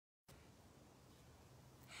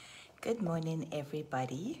Good morning,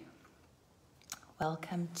 everybody.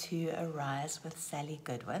 Welcome to Arise with Sally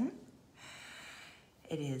Goodwin.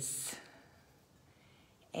 It is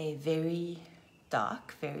a very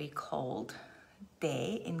dark, very cold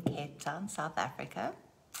day in Cape Town, South Africa.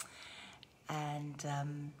 And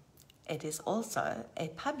it is also a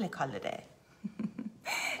public holiday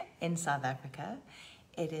in South Africa.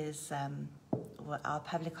 It is our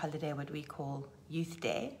public holiday, what we call Youth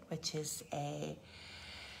Day, which is a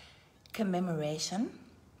commemoration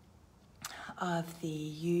of the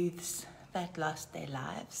youths that lost their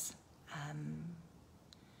lives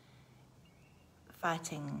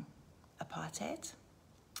fighting apartheid,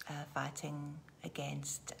 fighting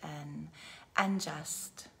against an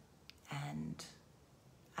unjust and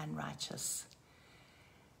unrighteous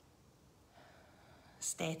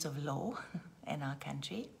state of law in our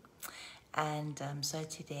country. And so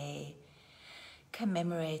today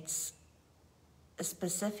commemorates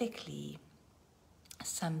specifically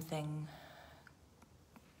something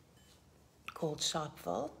called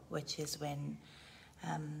Sharpeville, which is when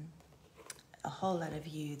a whole lot of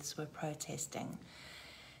youths were protesting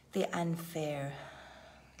the unfair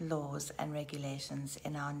laws and regulations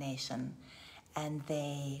in our nation, and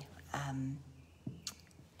they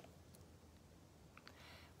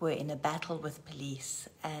were in a battle with police,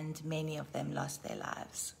 and many of them lost their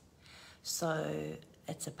lives. So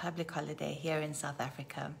it's a public holiday here in South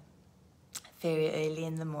Africa, very early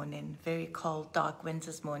in the morning, very cold, dark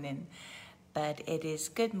winter's morning. But it is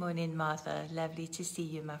good morning, Martha. Lovely to see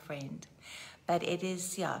you, my friend. But it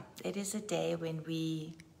is a day when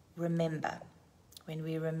we remember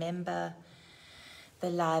the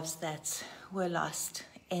lives that were lost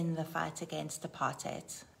in the fight against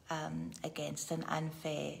apartheid, against an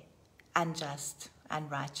unfair, unjust,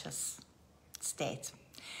 unrighteous state.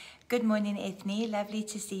 Good morning, Ethne. Lovely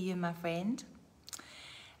to see you, my friend.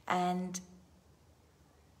 And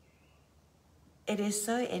it is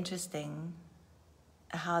so interesting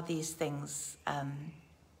how these things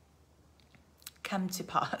come to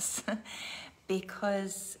pass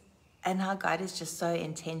and how God is just so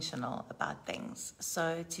intentional about things.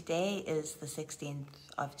 So today is the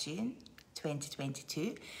 16th of June,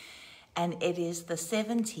 2022, and it is the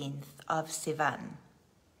 17th of Sivan,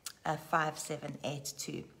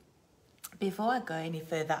 5782. Before I go any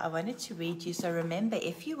further, I wanted to read you. So remember,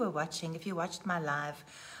 if you watched my live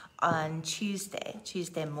on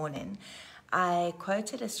Tuesday morning, I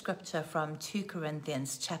quoted a scripture from 2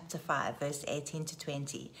 Corinthians chapter 5, verse 18 to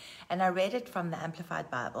 20. And I read it from the Amplified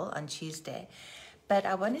Bible on Tuesday. But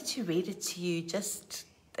I wanted to read it to you just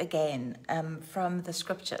again from the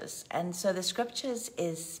scriptures. And so the scriptures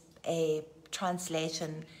is a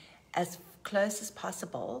translation as close as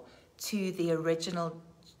possible to the original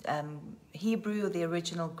Hebrew or the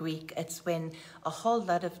original Greek. It's when a whole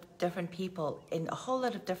lot of different people in a whole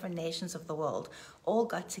lot of different nations of the world all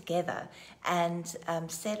got together and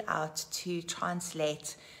set out to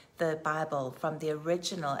translate the Bible from the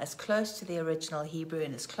original, as close to the original Hebrew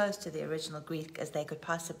and as close to the original Greek as they could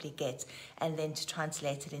possibly get, and then to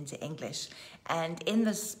translate it into English. And in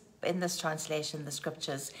this translation, the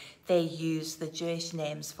scriptures, they use the Jewish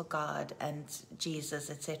names for God and Jesus,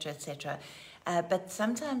 etc., etc. But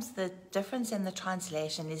sometimes the difference in the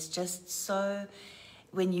translation is just so,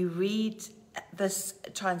 when you read this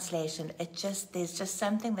translation, there's just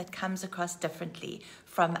something that comes across differently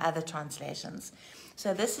from other translations.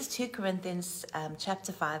 So this is 2 Corinthians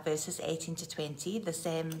chapter 5, verses 18 to 20, the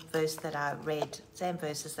same verses that I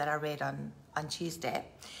read on Tuesday.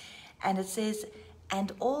 And it says,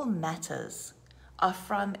 "And all matters are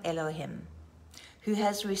from Elohim, who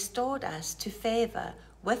has restored us to favor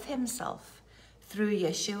with himself through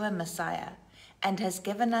Yeshua Messiah, and has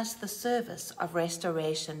given us the service of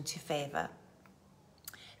restoration to favor.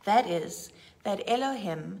 That is, that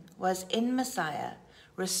Elohim was in Messiah,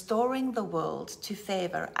 restoring the world to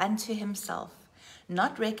favor unto himself,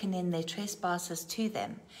 not reckoning their trespasses to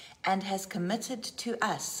them, and has committed to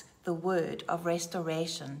us the word of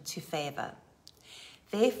restoration to favor.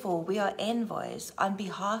 Therefore we are envoys on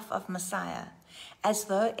behalf of Messiah, as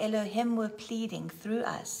though Elohim were pleading through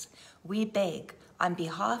us. We beg on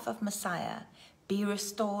behalf of Messiah, be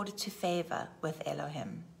restored to favor with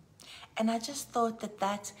Elohim." And I just thought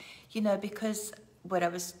that, because what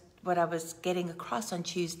I was getting across on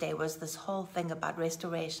Tuesday was this whole thing about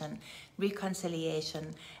restoration,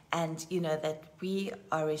 reconciliation, and, that we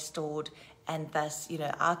are restored, and thus,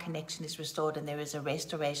 our connection is restored, and there is a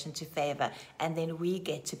restoration to favor, and then we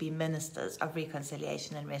get to be ministers of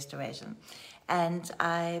reconciliation and restoration. And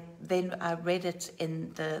I read it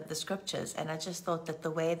in the scriptures, and I just thought that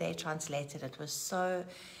the way they translated it was so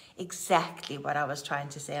exactly what I was trying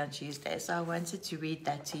to say on Tuesday. So I wanted to read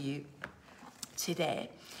that to you today.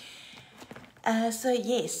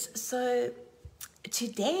 So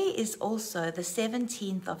today is also the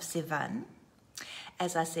 17th of Sivan,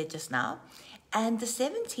 as I said just now. And the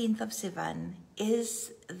 17th of Sivan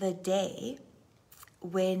is the day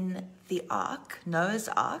when the ark, Noah's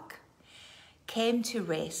ark, came to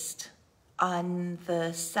rest on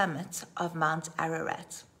the summit of Mount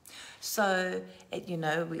Ararat. So,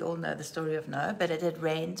 we all know the story of Noah, but it had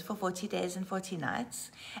rained for 40 days and 40 nights.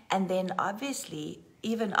 And then obviously,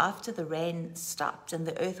 even after the rain stopped and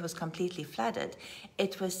the earth was completely flooded,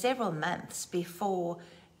 it was several months before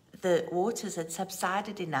the waters had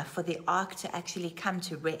subsided enough for the ark to actually come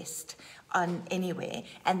to rest on anywhere.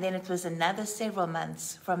 And then it was another several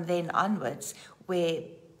months from then onwards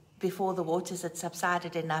before the waters had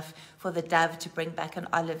subsided enough for the dove to bring back an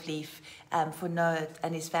olive leaf for Noah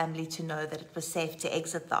and his family to know that it was safe to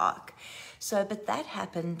exit the ark. So, but that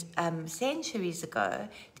happened centuries ago.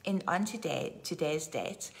 On today's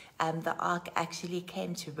date, the ark actually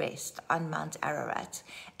came to rest on Mount Ararat.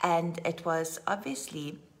 And it was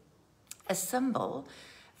obviously a symbol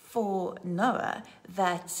for Noah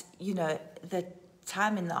that, the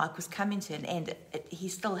time in the ark was coming to an end. He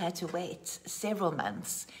still had to wait several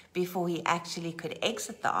months before he actually could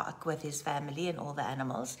exit the ark with his family and all the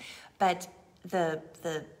animals. But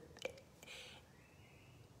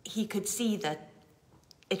he could see that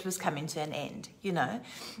it was coming to an end,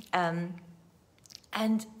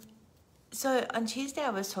 and so on Tuesday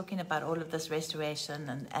I was talking about all of this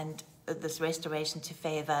restoration and this restoration to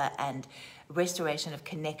favor and restoration of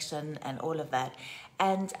connection and all of that.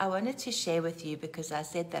 And I wanted to share with you, because I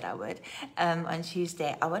said that I would, on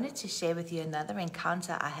Tuesday, I wanted to share with you another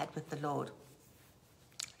encounter I had with the Lord.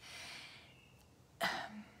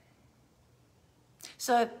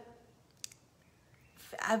 So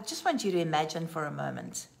I just want you to imagine for a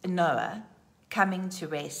moment Noah coming to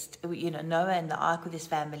rest, Noah in the ark with his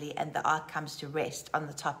family, and the ark comes to rest on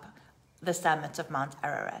the summit of Mount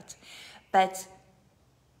Ararat. But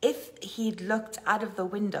if he'd looked out of the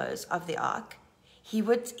windows of the ark,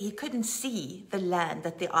 he couldn't see the land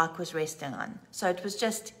that the ark was resting on. So it was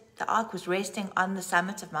just, the ark was resting on the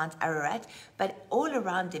summit of Mount Ararat, but all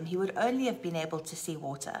around him, he would only have been able to see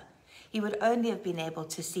water. He would only have been able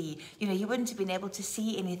to see, he wouldn't have been able to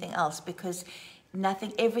see anything else, because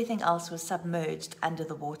everything else was submerged under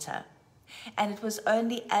the water. And it was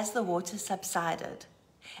only as the water subsided,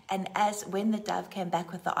 and when the dove came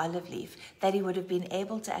back with the olive leaf, that he would have been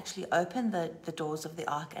able to actually open the doors of the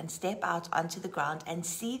ark and step out onto the ground and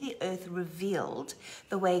see the earth revealed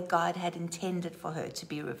the way God had intended for her to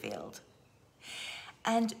be revealed.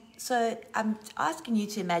 And so I'm asking you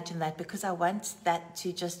to imagine that, because I want that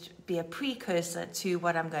to just be a precursor to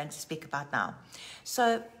what I'm going to speak about now.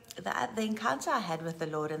 So the encounter I had with the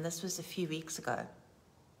Lord, and this was a few weeks ago,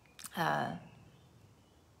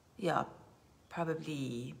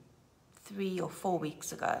 probably 3 or 4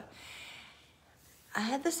 weeks ago, I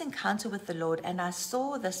had this encounter with the Lord, and I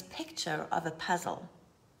saw this picture of a puzzle.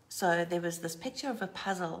 So there was this picture of a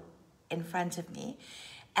puzzle in front of me,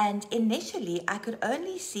 and initially I could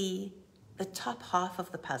only see the top half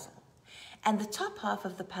of the puzzle. And the top half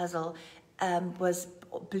of the puzzle was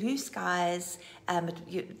blue skies.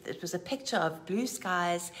 It was a picture of blue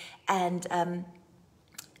skies, and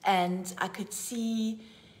I could see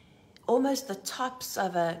almost the tops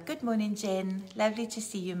of a, good morning, Jen. Lovely to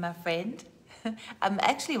see you, my friend. I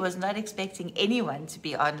actually was not expecting anyone to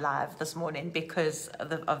be on live this morning because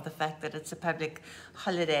of the fact that it's a public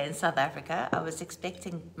holiday in South Africa. I was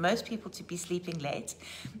expecting most people to be sleeping late.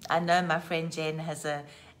 I know my friend Jen has a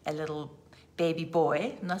little baby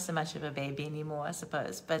boy, not so much of a baby anymore, I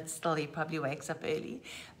suppose, but still he probably wakes up early.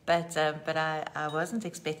 But I wasn't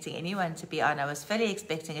expecting anyone to be on. I was fully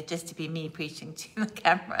expecting it just to be me preaching to the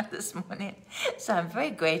camera this morning. So I'm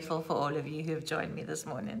very grateful for all of you who have joined me this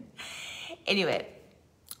morning. Anyway,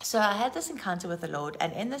 so I had this encounter with the Lord,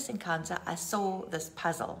 and in this encounter, I saw this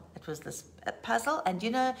puzzle. It was this puzzle, and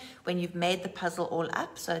when you've made the puzzle all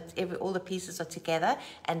up, so all the pieces are together,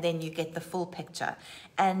 and then you get the full picture.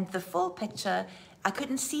 And the full picture, I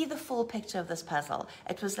couldn't see the full picture of this puzzle.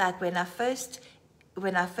 It was like when I first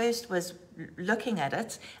was looking at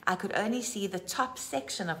it, I could only see the top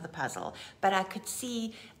section of the puzzle, but I could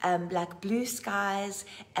see like blue skies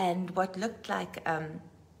and what looked like,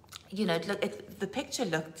 the picture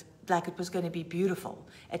looked like it was going to be beautiful.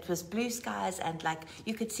 It was blue skies, and like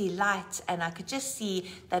you could see light, and I could just see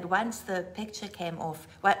that once the picture came off,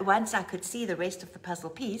 once I could see the rest of the puzzle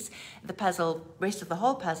piece, rest of the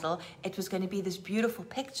whole puzzle, it was going to be this beautiful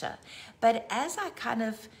picture. But as I kind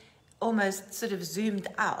of almost sort of zoomed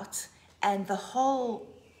out, and the whole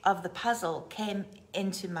of the puzzle came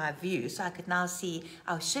into my view. So I could now see,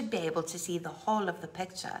 I should be able to see the whole of the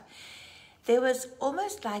picture. There was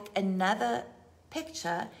almost like another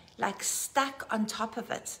picture like stuck on top of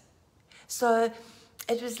it. So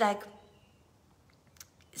it was like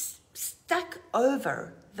stuck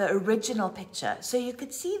over the original picture. So you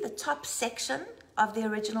could see the top section of the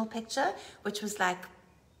original picture, which was like,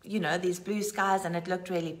 you know, these blue skies, and it looked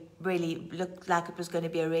really looked like it was going to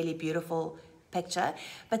be a really beautiful picture.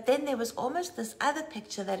 But then there was almost this other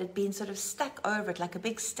picture that had been sort of stuck over it, like a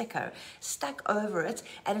big sticker stuck over it,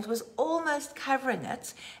 and it was almost covering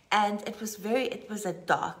it. And it was a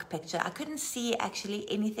dark picture. I couldn't see actually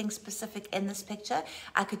anything specific in this picture.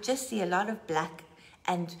 I could just see a lot of black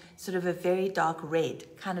and sort of a very dark red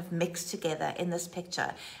kind of mixed together in this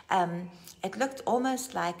picture. It looked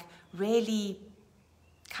almost like really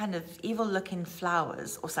kind of evil looking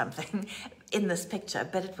flowers or something in this picture,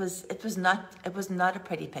 but it was not a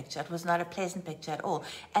pretty picture. It was not a pleasant picture at all.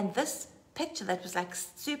 And this picture that was like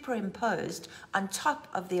superimposed on top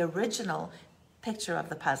of the original picture of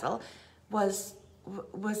the puzzle was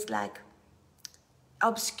like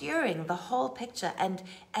obscuring the whole picture, and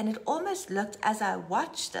it almost looked, as I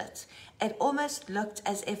watched it, it almost looked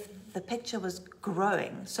as if the picture was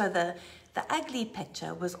growing. So the ugly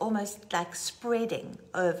picture was almost like spreading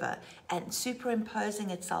over and superimposing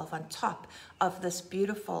itself on top of this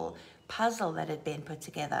beautiful puzzle that had been put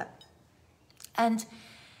together. And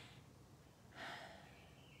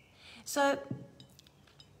so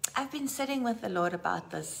I've been sitting with the Lord about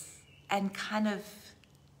this and kind of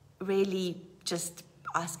really just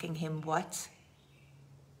asking him, what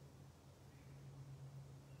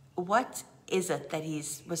is it that he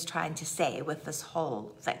was trying to say with this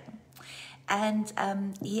whole thing? And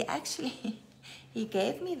he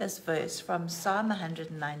gave me this verse from Psalm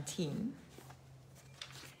 119,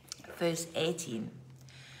 verse 18,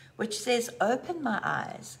 which says, "Open my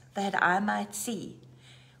eyes that I might see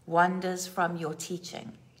wonders from your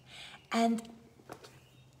teaching." And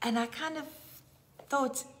I kind of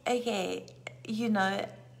thought, okay, you know,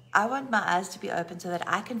 I want my eyes to be open so that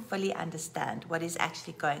I can fully understand what is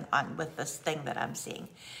actually going on with this thing that I'm seeing.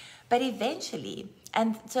 But eventually,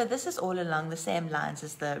 and so this is all along the same lines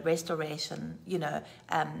as the restoration,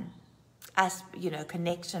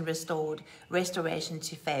 connection restored, restoration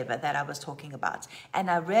to favor that I was talking about. And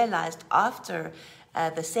I realized after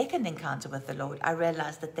the second encounter with the Lord, I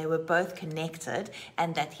realized that they were both connected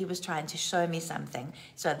and that he was trying to show me something.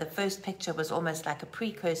 So the first picture was almost like a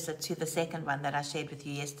precursor to the second one that I shared with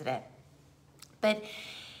you yesterday. But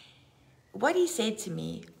what he said to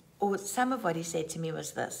me, or some of what he said to me,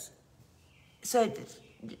 was this. So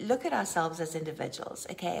look at ourselves as individuals,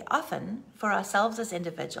 okay? Often for ourselves as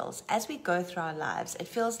individuals, as we go through our lives, it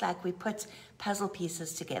feels like we put puzzle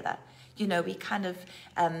pieces together. You know, we kind of,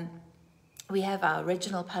 we have our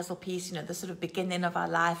original puzzle piece, you know, the sort of beginning of our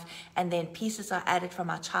life, and then pieces are added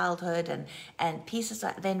from our childhood, and pieces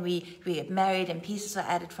are, then we get married, and pieces are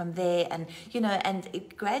added from there, and, you know, and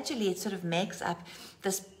gradually it sort of makes up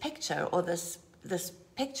this picture, or this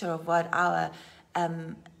picture of what our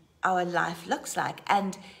life looks like.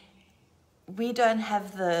 And we don't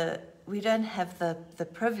have the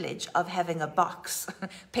privilege of having a box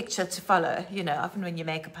picture to follow. You know, often when you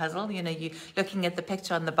make a puzzle, you know, you're looking at the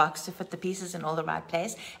picture on the box to fit the pieces in all the right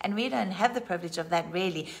place, and we don't have the privilege of that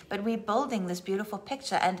really, but we're building this beautiful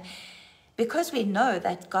picture. And because we know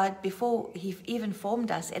that God, before he even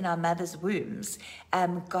formed us in our mother's wombs,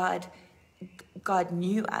 God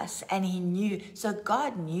knew us, and he knew, so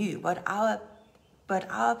God knew what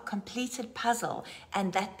our completed puzzle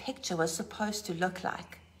and that picture was supposed to look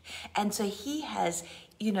like. And so he has,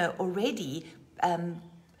 you know, already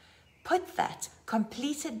put that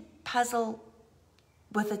completed puzzle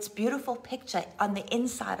with its beautiful picture on the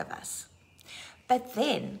inside of us. But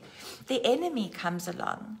then the enemy comes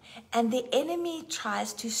along, and the enemy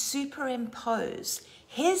tries to superimpose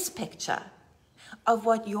his picture of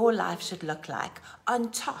what your life should look like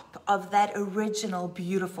on top of that original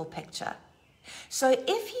beautiful picture. So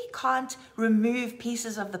if he can't remove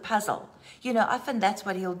pieces of the puzzle, you know, often that's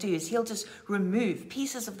what he'll do, is he'll just remove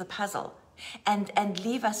pieces of the puzzle and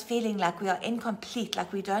leave us feeling like we are incomplete,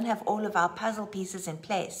 like we don't have all of our puzzle pieces in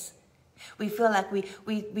place. We feel like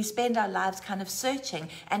we spend our lives kind of searching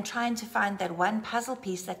and trying to find that one puzzle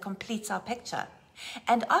piece that completes our picture.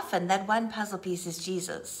 And often that one puzzle piece is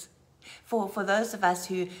Jesus. For those of us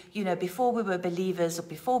who, you know, before we were believers, or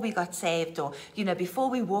before we got saved, or, you know, before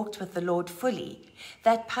we walked with the Lord fully,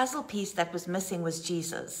 that puzzle piece that was missing was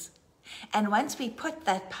Jesus. And once we put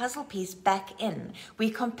that puzzle piece back in, we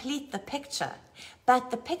complete the picture.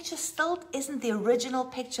 But the picture still isn't the original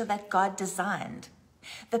picture that God designed.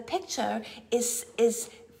 The picture is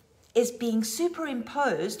being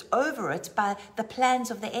superimposed over it by the plans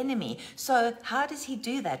of the enemy. So how does he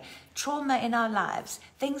do that? Trauma in our lives,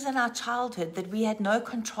 things in our childhood that we had no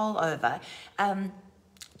control over,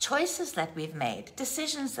 choices that we've made,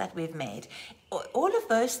 decisions that we've made, all of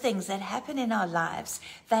those things that happen in our lives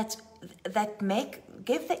that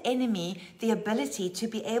give the enemy the ability to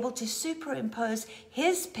be able to superimpose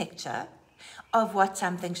his picture of what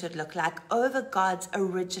something should look like over God's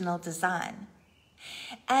original design.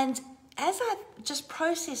 And as I've just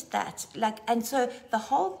processed that, and so the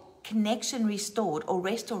whole connection restored or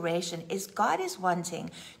restoration is God is wanting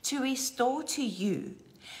to restore to you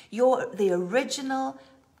the original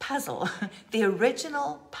puzzle, the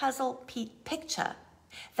original puzzle picture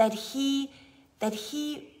that he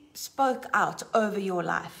spoke out over your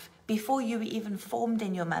life before you were even formed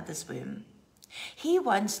in your mother's womb. He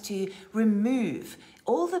wants to remove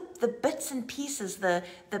all the bits and pieces, the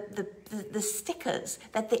stickers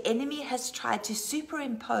that the enemy has tried to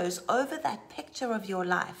superimpose over that picture of your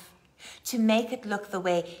life to make it look the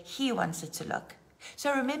way he wants it to look.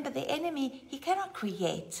 So remember, the enemy, he cannot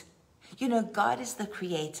create. God is the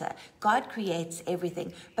creator. God creates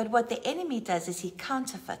everything. But what the enemy does is he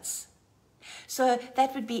counterfeits. So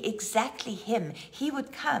that would be exactly him. He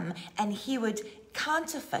would come and he would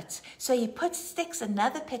counterfeit. So he sticks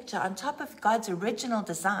another picture on top of God's original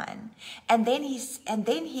design, and then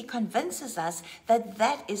he convinces us that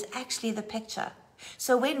that is actually the picture.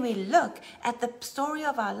 So when we look at the story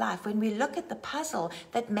of our life, when we look at the puzzle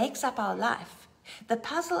that makes up our life, the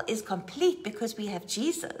puzzle is complete because we have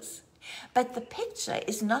Jesus. But the picture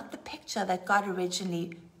is not the picture that God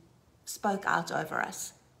originally spoke out over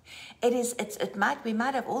us. We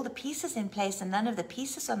might have all the pieces in place and none of the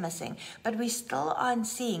pieces are missing, but we still aren't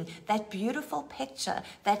seeing that beautiful picture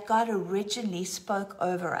that God originally spoke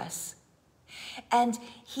over us. And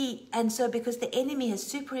so because the enemy has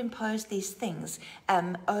superimposed these things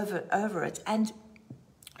over it. And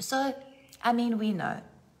so, we know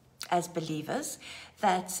as believers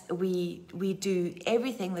that we do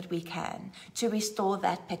everything that we can to restore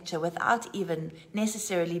that picture without even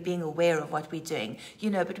necessarily being aware of what we're doing.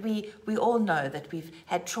 But we all know that we've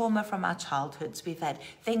had trauma from our childhoods. We've had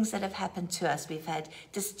things that have happened to us. We've had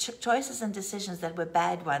choices and decisions that were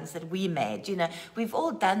bad ones that we made. We've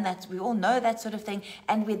all done that. We all know that sort of thing.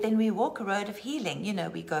 And then we walk a road of healing.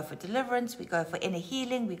 We go for deliverance. We go for inner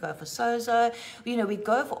healing. We go for sozo. We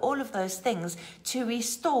go for all of those things to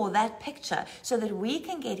restore that picture so that we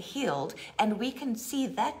can get healed and we can see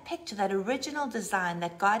that picture, that original design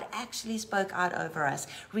that God actually spoke out over us,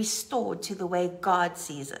 restored to the way God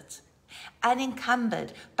sees it,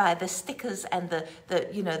 unencumbered by the stickers and the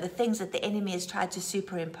things that the enemy has tried to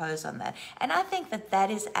superimpose on that. And I think that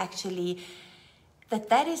is actually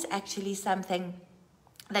something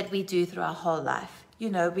that we do through our whole life.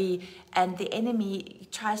 And the enemy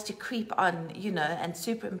tries to creep on, and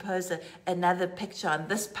superimpose another picture on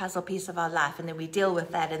this puzzle piece of our life, and then we deal with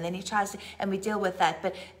that, and then he tries to, and we deal with that.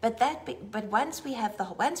 But once we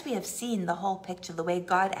have seen the whole picture, the way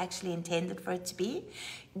God actually intended for it to be,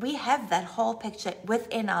 we have that whole picture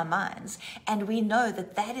within our minds, and we know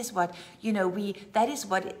that is what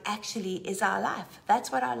actually is our life.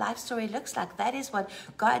 That's what our life story looks like. That is what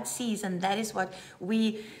God sees, and that is what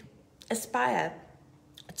we aspire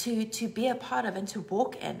to be a part of and to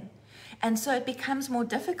walk in. And so it becomes more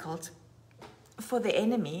difficult for the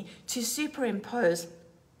enemy to superimpose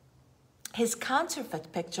his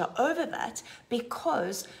counterfeit picture over that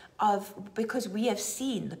because we have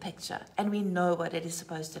seen the picture and we know what it is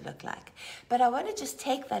supposed to look like. But I want to just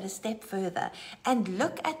take that a step further and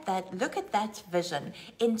look at that vision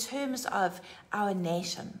in terms of our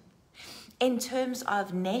nation. In terms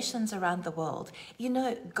of nations around the world,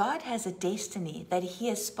 God has a destiny that he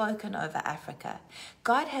has spoken over Africa.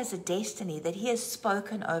 God has a destiny that he has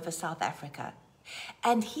spoken over South Africa.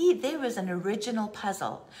 And there was an original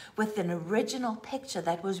puzzle with an original picture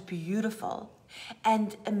that was beautiful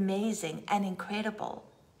and amazing and incredible.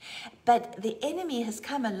 But the enemy has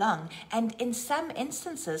come along, and in some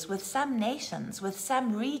instances, with some nations, with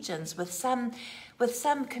some regions, with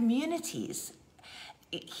some communities,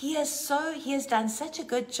 he has done such a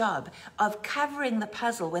good job of covering the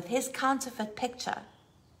puzzle with his counterfeit picture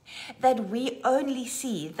that we only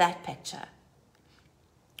see that picture.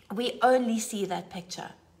 We only see that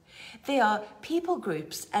picture. There are people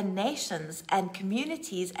groups and nations and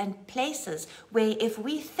communities and places where if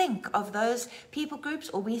we think of those people groups,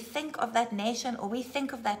 or we think of that nation, or we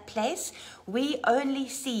think of that place, we only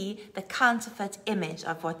see the counterfeit image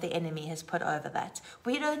of what the enemy has put over that.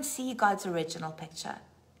 We don't see God's original picture.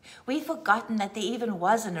 We've forgotten that there even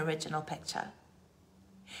was an original picture.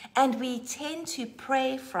 And we tend to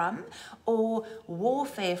pray from or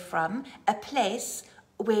warfare from a place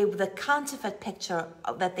where the counterfeit picture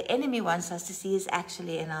that the enemy wants us to see is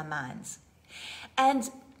actually in our minds. And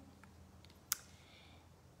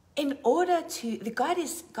in order to, God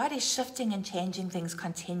is shifting and changing things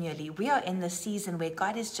continually. We are in the season where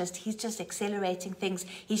God is he's just accelerating things.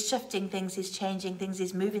 He's shifting things. He's changing things.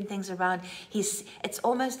 He's moving things around. It's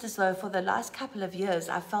almost as though for the last couple of years,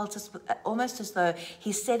 I felt almost as though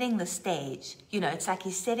he's setting the stage. It's like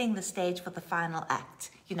he's setting the stage for the final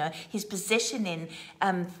act. He's positioning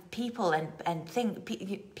people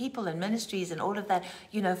people and ministries and all of that,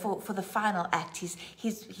 for the final act.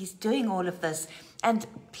 He's doing all of this. And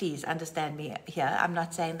please understand me here. I'm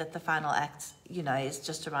not saying that the final act, is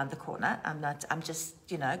just around the corner. I'm just,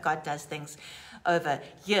 God does things over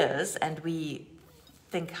years, and we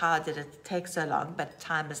think, how did it take so long? But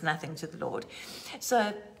time is nothing to the Lord.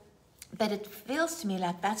 But it feels to me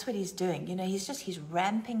like that's what he's doing. He's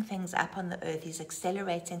ramping things up on the earth. He's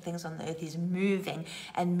accelerating things on the earth. He's moving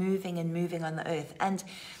and moving and moving on the earth. And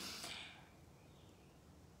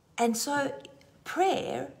so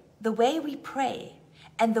prayer, the way we pray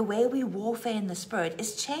and the way we warfare in the Spirit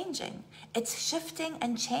is changing. It's shifting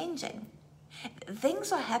and changing.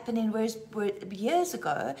 Things are happening, whereas years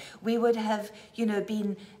ago we would have,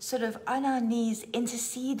 been sort of on our knees,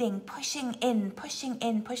 interceding, pushing in.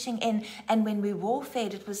 And when we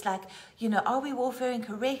warfared, it was like, are we warfaring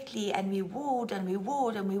correctly? And we warred and we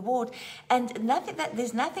warred and we warred. And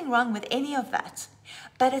there's nothing wrong with any of that.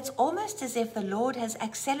 But it's almost as if the Lord has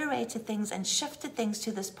accelerated things and shifted things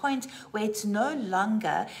to this point where it's no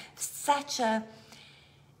longer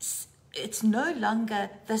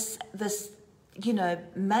this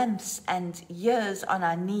months and years on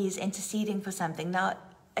our knees interceding for something. Now,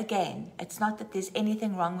 again, it's not that there's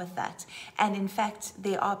anything wrong with that. And in fact,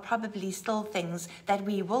 there are probably still things that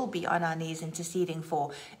we will be on our knees interceding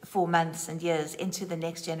for months and years into the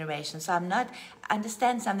next generation. So I'm not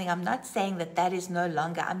saying that is no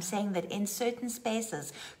longer. I'm saying that in certain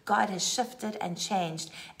spaces, God has shifted and changed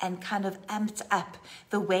and kind of amped up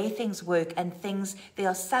the way things work and there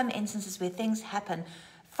are some instances where things happen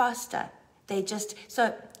faster.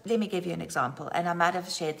 So let me give you an example, and I might have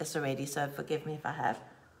shared this already, so forgive me if I have.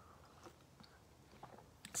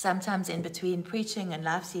 Sometimes in between preaching and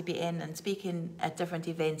live CBN and speaking at different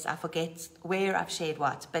events, I forget where I've shared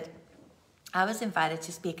what, but I was invited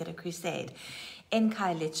to speak at a crusade in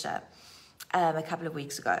Kailicha a couple of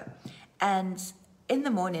weeks ago. And in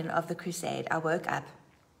the morning of the crusade, I woke up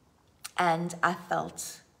and I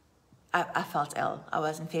felt ill. I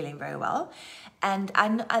wasn't feeling very well. And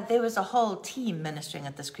there was a whole team ministering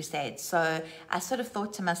at this crusade. So I sort of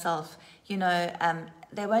thought to myself,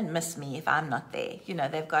 they won't miss me if I'm not there.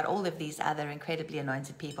 They've got all of these other incredibly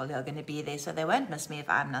anointed people who are going to be there, so they won't miss me if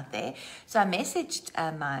I'm not there. So I messaged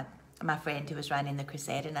my friend who was running the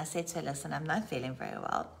crusade, and I said to her, listen, I'm not feeling very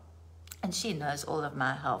well. And she knows all of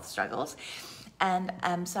my health struggles. And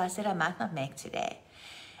so I said, I might not make today.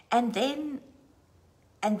 And then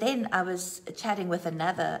I was chatting with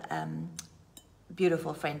another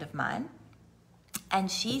beautiful friend of mine,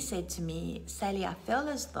 and she said to me, Sally, I feel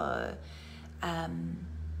as though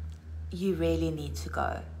you really need to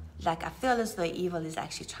go. Like, I feel as though evil is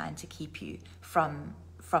actually trying to keep you from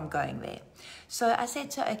going there. So I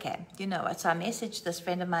said to her, okay, you know what? So I messaged this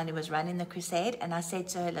friend of mine who was running the crusade, and I said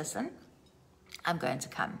to her, listen, I'm going to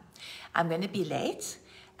come. I'm going to be late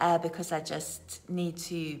because I just need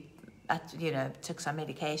to, took some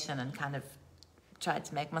medication and kind of tried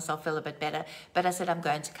to make myself feel a bit better. But I said, I'm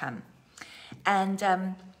going to come.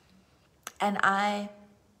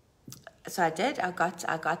 So I did. I got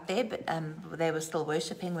there, but they were still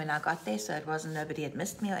worshiping when I got there, so it wasn't, nobody had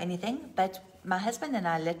missed me or anything. But my husband and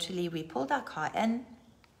I we pulled our car in,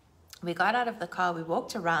 we got out of the car, we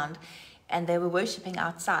walked around, and they were worshiping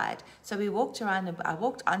outside. So we walked around, and I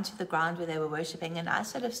walked onto the ground where they were worshiping, and I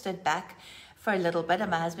sort of stood back for a little bit,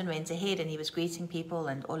 and my husband went ahead and he was greeting people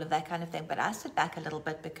and all of that kind of thing. But I stood back a little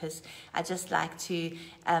bit because I just like to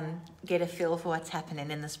get a feel for what's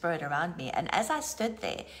happening in the spirit around me. And as I stood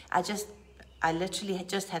there, I literally had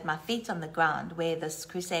just had my feet on the ground where this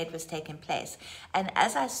crusade was taking place. And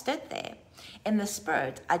as I stood there in the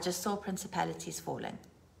spirit, I just saw principalities falling.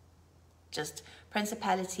 just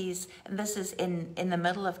principalities. And this is in the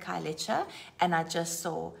middle of Kailicha, and I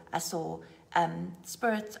saw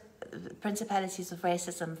spirits, principalities of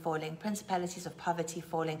racism falling, principalities of poverty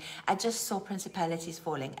falling. I just saw principalities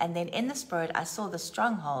falling. And then in the spirit, I saw the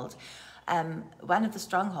stronghold, one of the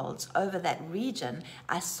strongholds over that region.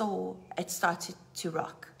 I saw it started to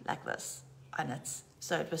rock like this on its.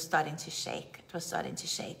 So it was starting to shake. It was starting to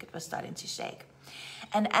shake. It was starting to shake.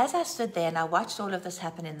 And as I stood there and I watched all of this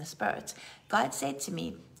happen in the spirit, God said to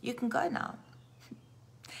me, "You can go now."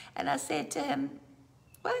 And I said to him,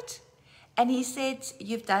 "What?" And he said,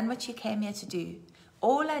 "You've done what you came here to do.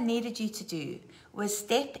 All I needed you to do was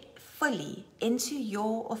step fully into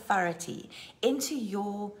your authority, into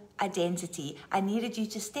your identity. I needed you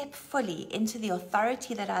to step fully into the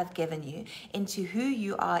authority that I've given you, into who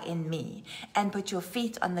you are in me, and put your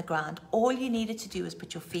feet on the ground. All you needed to do was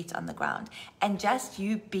put your feet on the ground. And just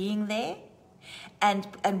you being there and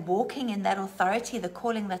walking in that authority, the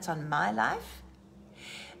calling that's on my life,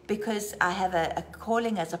 because I have a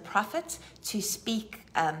calling as a prophet to speak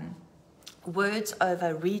words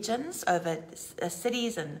over regions, over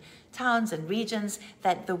cities and towns and regions,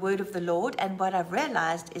 that the word of the Lord. And what I've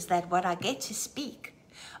realized is that what I get to speak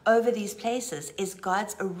over these places is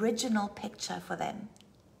God's original picture for them.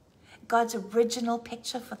 God's original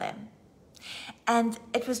picture for them. And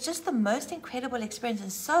it was just the most incredible experience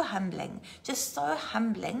and so humbling, just so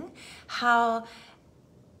humbling how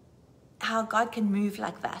God can move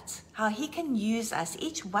like that, how he can use us,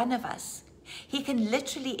 each one of us. He can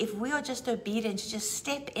literally, if we are just obedient to just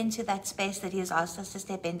step into that space that he has asked us to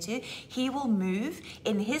step into, he will move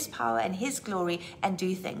in his power and his glory and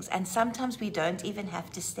do things. And sometimes we don't even have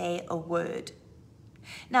to say a word.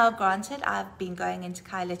 Now, granted, I've been going into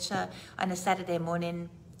Kailicha on a Saturday morning,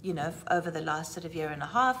 you know, over the last sort of year and a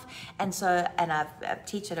half. And I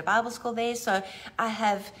teach at a Bible school there. So I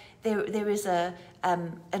have, there is an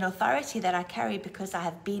authority that I carry because I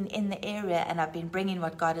have been in the area and I've been bringing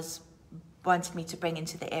what God has wanted me to bring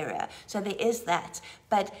into the area. So there is that.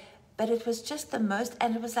 But it was just the most,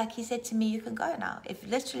 and it was like he said to me, "You can go now. If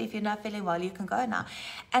you're not feeling well, you can go now."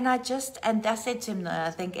 And I said to him, "No, I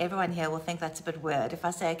think everyone here will think that's a bit weird if I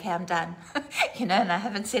say, okay, I'm done," you know, and I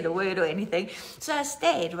haven't said a word or anything. So I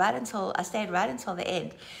stayed right until the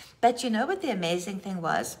end. But you know what the amazing thing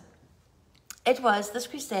was? This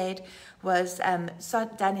crusade was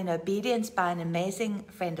done in obedience by an amazing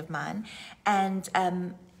friend of mine, and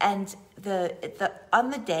on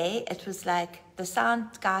the day, it was like the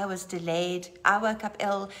sound guy was delayed. I woke up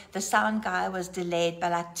ill. The sound guy was delayed by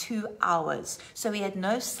like 2 hours. So we had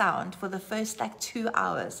no sound for the first like 2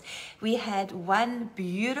 hours. We had one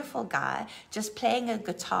beautiful guy just playing a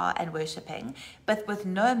guitar and worshiping, but with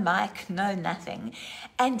no mic, no nothing.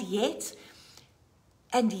 And yet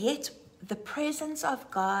the presence of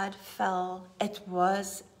God fell. It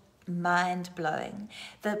was mind-blowing.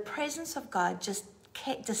 The presence of God just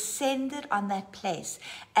descended on that place,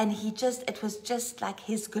 and it was just like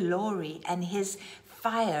his glory and his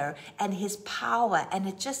fire and his power, and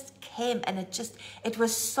it just came, and it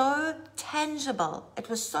was so tangible. It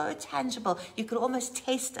was so tangible. You could almost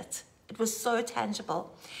taste it. It was so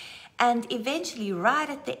tangible. And eventually, right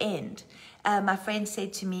at the end, my friend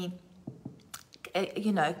said to me,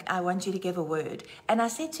 you know, "I want you to give a word." And I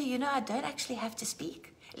said to her, "You know, I don't actually have to speak.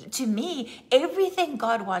 To me, everything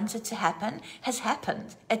God wanted to happen has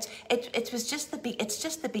happened. It's just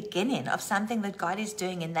the beginning of something that God is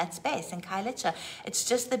doing in that space in Kailicha. It's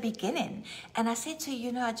just the beginning." And I said to her,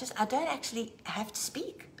 "You know, I don't actually have to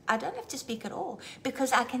speak. I don't have to speak at all,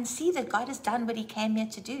 because I can see that God has done what he came here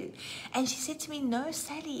to do." And she said to me, "No,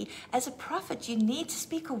 Sally, as a prophet, you need to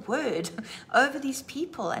speak a word over these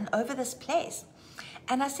people and over this place."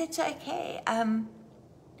 And I said to her, "Okay,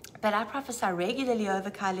 but I prophesy regularly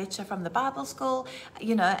over Kailicha from the Bible school,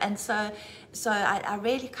 you know." And so I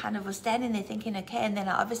really kind of was standing there thinking, okay. And then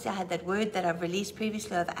I had that word that I've released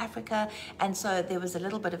previously over Africa. And so there was a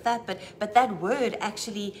little bit of that. But that word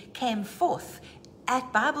actually came forth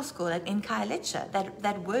at Bible school in Kailicha.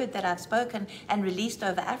 That word that I've spoken and released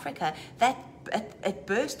over Africa, it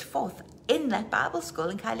burst forth in that Bible school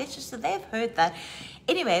in Kailicha. So they've heard that.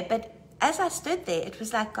 Anyway, but as I stood there, it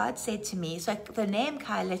was like God said to me, so the name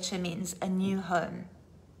Kailicha means a new home.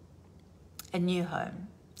 A new home.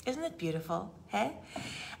 Isn't it beautiful? Hey?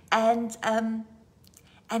 And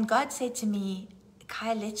God said to me,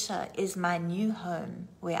 "Kailicha is my new home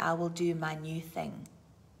where I will do my new thing."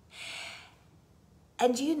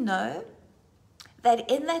 And you know that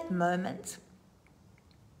in that moment,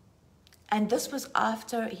 and this was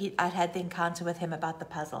after I'd had the encounter with him about the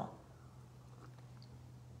puzzle.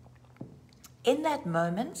 In that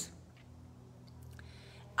moment,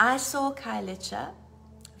 I saw Kailicha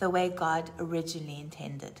the way God originally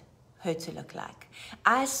intended her to look like.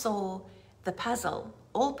 I saw the puzzle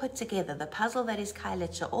all put together, the puzzle that is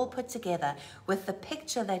Kailicha all put together with the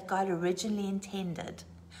picture that God originally intended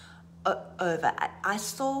over. I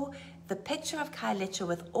saw the picture of Kailicha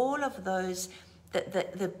with all of those,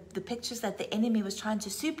 the pictures that the enemy was trying to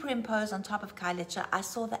superimpose on top of Kailicha. I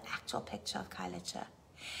saw the actual picture of Kailicha.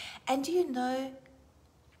 And do you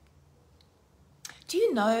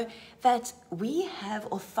know that we have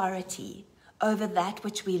authority over that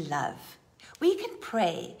which we love? We can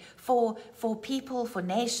pray for people, for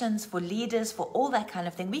nations, for leaders, for all that kind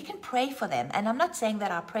of thing. We can pray for them. And I'm not saying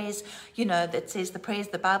that our prayers, that says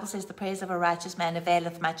the Bible says the prayers of a righteous man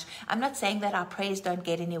availeth much. I'm not saying that our prayers don't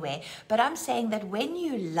get anywhere. But I'm saying that when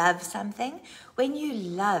you love something, when you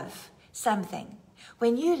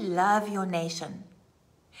love your nation,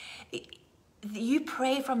 you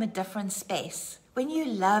pray from a different space. When you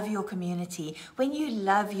love your community, when you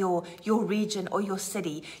love your region or your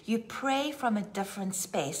city, you pray from a different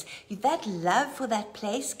space. That love for that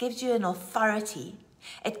place gives you an authority.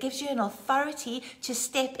 It gives you an authority to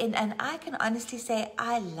step in. And I can honestly say,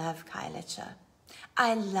 I love Kailicha.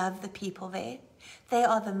 I love the people there. They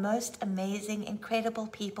are the most amazing, incredible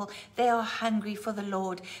people. They are hungry for the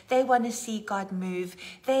Lord. They want to see God move.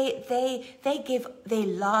 They give their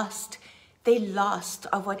last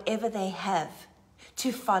of whatever they have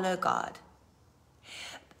to follow God.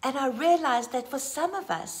 And I realized that for some of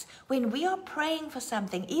us, when we are praying for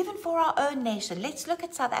something, even for our own nation, let's look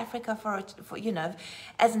at South Africa for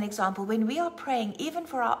as an example. When we are praying, even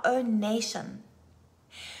for our own nation,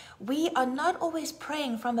 we are not always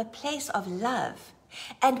praying from a place of love.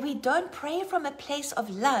 And we don't pray from a place of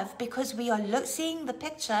love because we are seeing the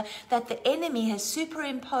picture that the enemy has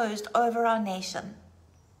superimposed over our nation.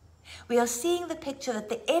 We are seeing the picture that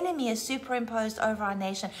the enemy has superimposed over our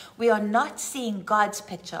nation. We are not seeing God's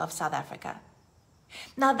picture of South Africa.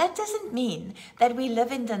 Now, that doesn't mean that we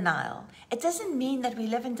live in denial. It doesn't mean that we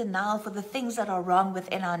live in denial for the things that are wrong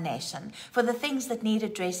within our nation, for the things that need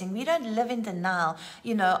addressing. We don't live in denial,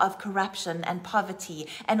 of corruption and poverty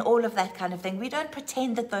and all of that kind of thing. We don't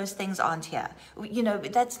pretend that those things aren't here. We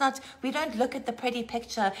don't look at the pretty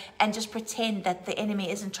picture and just pretend that the enemy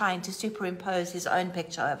isn't trying to superimpose his own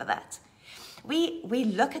picture over that. We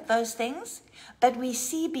look at those things, but we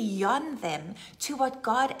see beyond them to what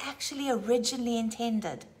God actually originally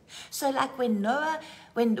intended. So like when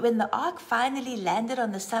the ark finally landed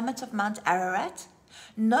on the summit of Mount Ararat,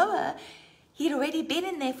 Noah, he'd already been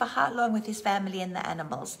in there for how long with his family and the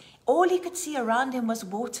animals? All he could see around him was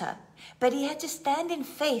water. But he had to stand in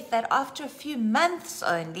faith that after a few months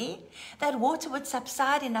only, that water would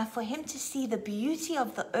subside enough for him to see the beauty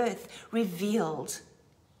of the earth revealed.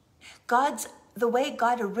 The way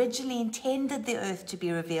God originally intended the earth to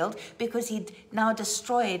be revealed, because he'd now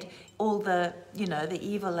destroyed all the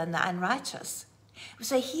evil and the unrighteous.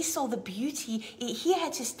 So he saw the beauty. He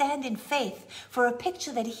had to stand in faith for a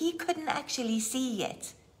picture that he couldn't actually see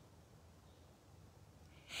yet.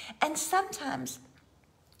 And sometimes,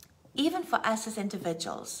 even for us as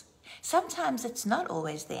individuals, sometimes it's not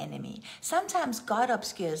always the enemy. Sometimes God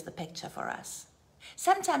obscures the picture for us.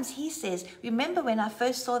 Sometimes he says, remember when I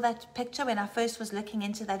first saw that picture, when I first was looking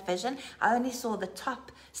into that vision, I only saw the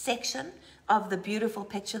top section of the beautiful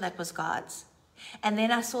picture that was God's. And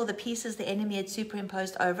then I saw the pieces the enemy had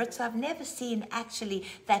superimposed over it. So I've never seen actually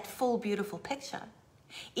that full beautiful picture.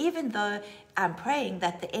 Even though I'm praying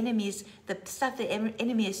that the stuff the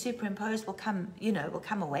enemy is superimposed will come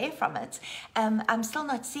away from it, I'm still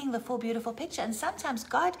not seeing the full beautiful picture. And sometimes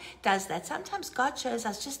God does that. Sometimes God shows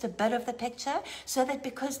us just a bit of the picture, so that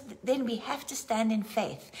because then we have to stand in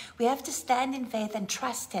faith. We have to stand in faith and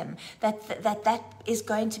trust him that is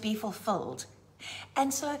going to be fulfilled.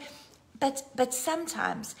 And so, but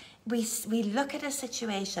sometimes we look at a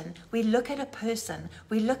situation, we look at a person,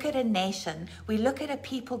 we look at a nation, we look at a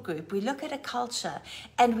people group, we look at a culture,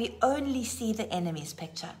 and we only see the enemy's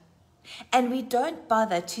picture. And we don't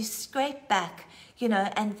bother to scrape back,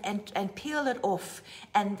 and peel it off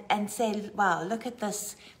and say, wow, look at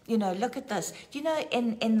this, look at this.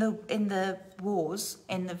 In the wars,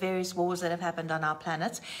 in the various wars that have happened on our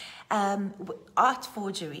planet, art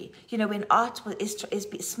forgery, when art is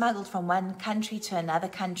smuggled from one country to another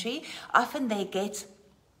country, often they get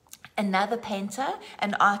another painter,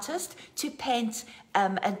 an artist, to paint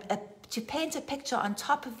to paint a picture on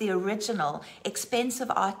top of the original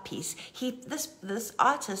expensive art piece. This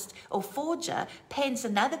artist or forger paints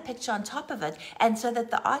another picture on top of it, and so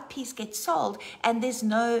that the art piece gets sold, and there's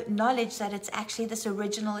no knowledge that it's actually this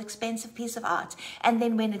original expensive piece of art. And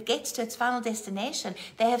then when it gets to its final destination,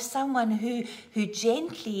 they have someone who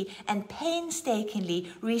gently and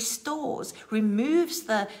painstakingly restores, removes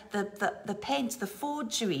the paint, the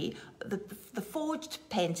forgery, the forged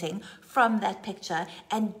painting from that picture,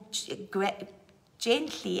 and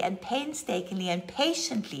gently and painstakingly and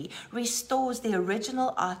patiently restores the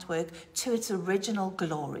original artwork to its original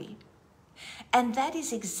glory. And that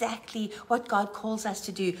is exactly what God calls us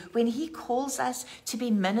to do. When He calls us to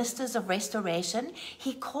be ministers of restoration,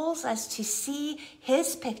 He calls us to see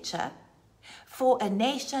His picture for a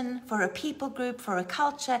nation, for a people group, for a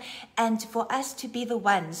culture, and for us to be the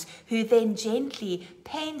ones who then gently,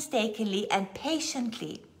 painstakingly, and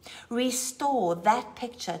patiently restore that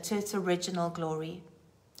picture to its original glory.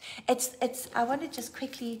 I want to just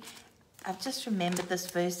quickly, I've just remembered this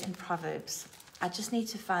verse in Proverbs. I just need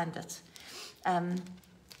to find it.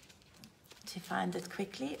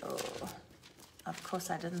 Quickly. Oh, of course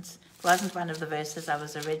I didn't. It wasn't one of the verses I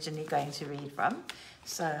was originally going to read from.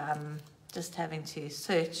 So I'm just having to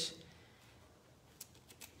search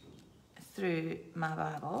through my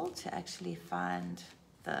Bible to actually find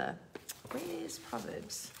where's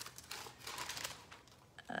Proverbs?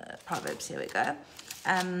 Proverbs, here we go.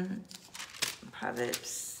 In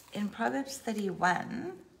Proverbs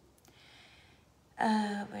 31,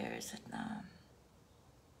 where is it now?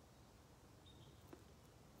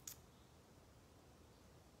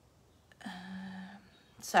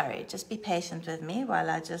 Sorry, just be patient with me while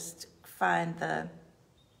I just find the...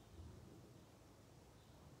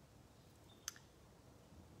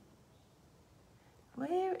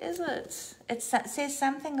 Where is it? It says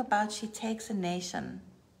something about she takes a nation.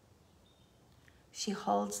 She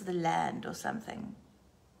holds the land or something.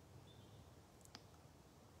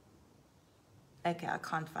 Okay, I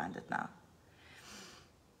can't find it now.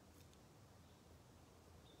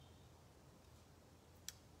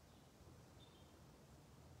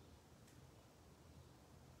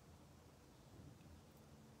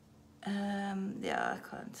 Yeah, I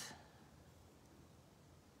can't.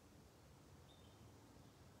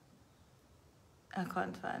 I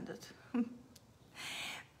can't find it.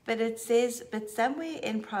 But it says, but somewhere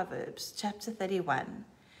in Proverbs, chapter 31,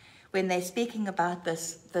 when they're speaking about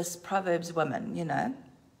this Proverbs woman, you know,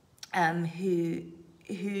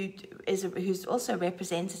 who's also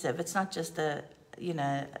representative. It's not just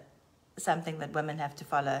something that women have to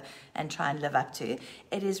follow and try and live up to.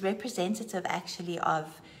 It is representative actually of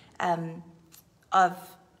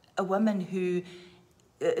a woman who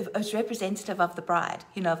is representative of the bride,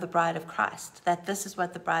 of the bride of Christ, that this is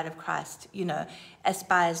what the bride of Christ,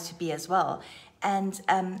 aspires to be as well. And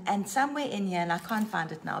somewhere in here, and I can't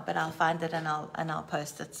find it now, but I'll find it and I'll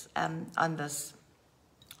post it on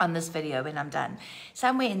this video when I'm done.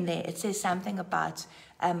 Somewhere in there, it says something about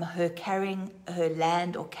her carrying her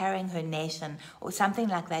land or carrying her nation or something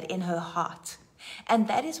like that in her heart. And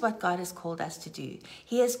that is what God has called us to do.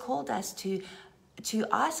 He has called us to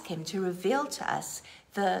ask Him to reveal to us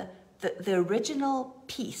the original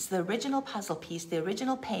piece, the original puzzle piece, the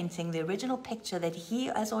original painting, the original picture that He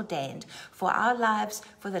has ordained for our lives,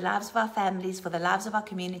 for the lives of our families, for the lives of our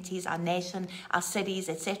communities, our nation, our cities,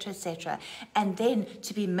 etc., etc. And then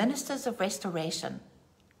to be ministers of restoration.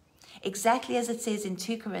 Exactly as it says in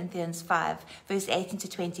 2 Corinthians 5, verse 18 to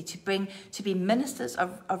 20, to be ministers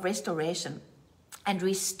of restoration and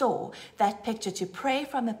restore that picture, to pray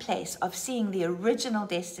from a place of seeing the original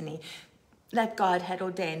destiny that God had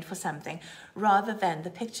ordained for something, rather than the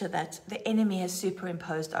picture that the enemy has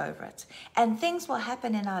superimposed over it. And things will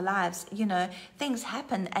happen in our lives, things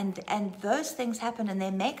happen, and those things happen, and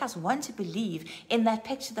they make us want to believe in that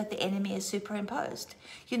picture that the enemy has superimposed,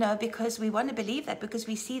 because we want to believe that, because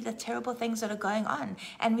we see the terrible things that are going on,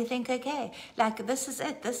 and we think, okay, like this is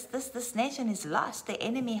it, this nation is lost, the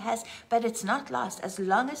enemy has, but it's not lost. As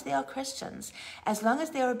long as they are Christians, as long as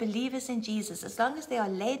they are believers in Jesus, as long as they are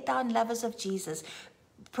laid down lovers of Jesus,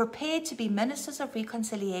 prepared to be ministers of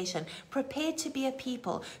reconciliation, prepared to be a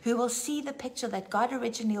people who will see the picture that God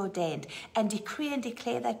originally ordained and decree and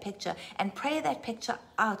declare that picture and pray that picture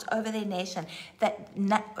out over their nation, that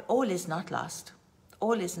all is not lost.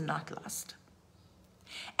 All is not lost.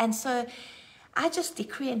 And so I just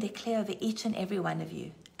decree and declare over each and every one of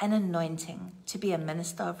you an anointing to be a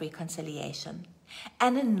minister of reconciliation.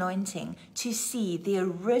 an anointing to see the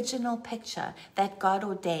original picture that God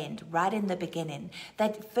ordained right in the beginning.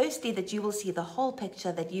 That firstly, that you will see the whole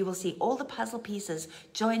picture, that you will see all the puzzle pieces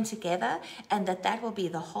joined together, and that will be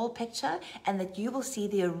the whole picture, and that you will see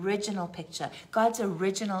the original picture, God's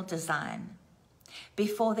original design,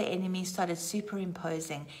 before the enemy started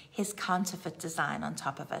superimposing his counterfeit design on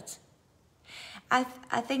top of it. I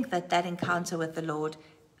think that encounter with the Lord,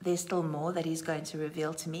 there's still more that he's going to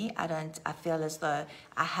reveal to me. I feel as though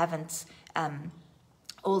I haven't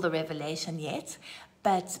all the revelation yet,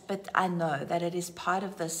 but I know that it is part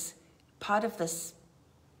of this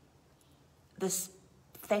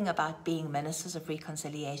thing about being ministers of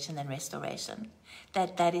reconciliation and restoration.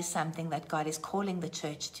 That is something that God is calling the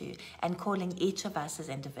church to, and calling each of us as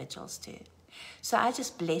individuals to. So I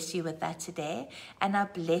just bless you with that today, and I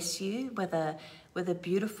bless you with a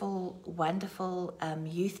beautiful, wonderful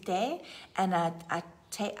Youth Day, and I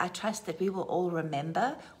trust that we will all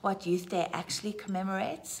remember what Youth Day actually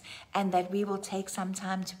commemorates, and that we will take some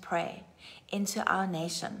time to pray into our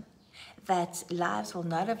nation, that lives will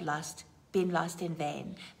not have been lost in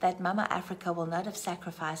vain, that Mama Africa will not have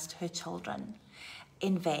sacrificed her children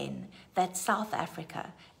in vain, that South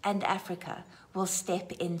Africa and Africa will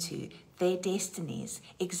step into their destinies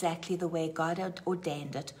exactly the way God had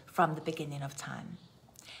ordained it from the beginning of time.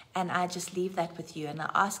 And I just leave that with you, and I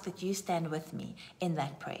ask that you stand with me in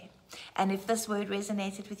that prayer. And if this word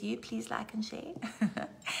resonated with you, please like and share.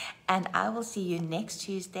 And I will see you next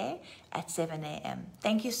Tuesday at 7 a.m.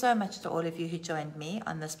 Thank you so much to all of you who joined me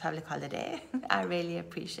on this public holiday. I really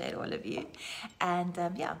appreciate all of you. And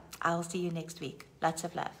yeah, I'll see you next week. Lots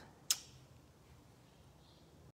of love.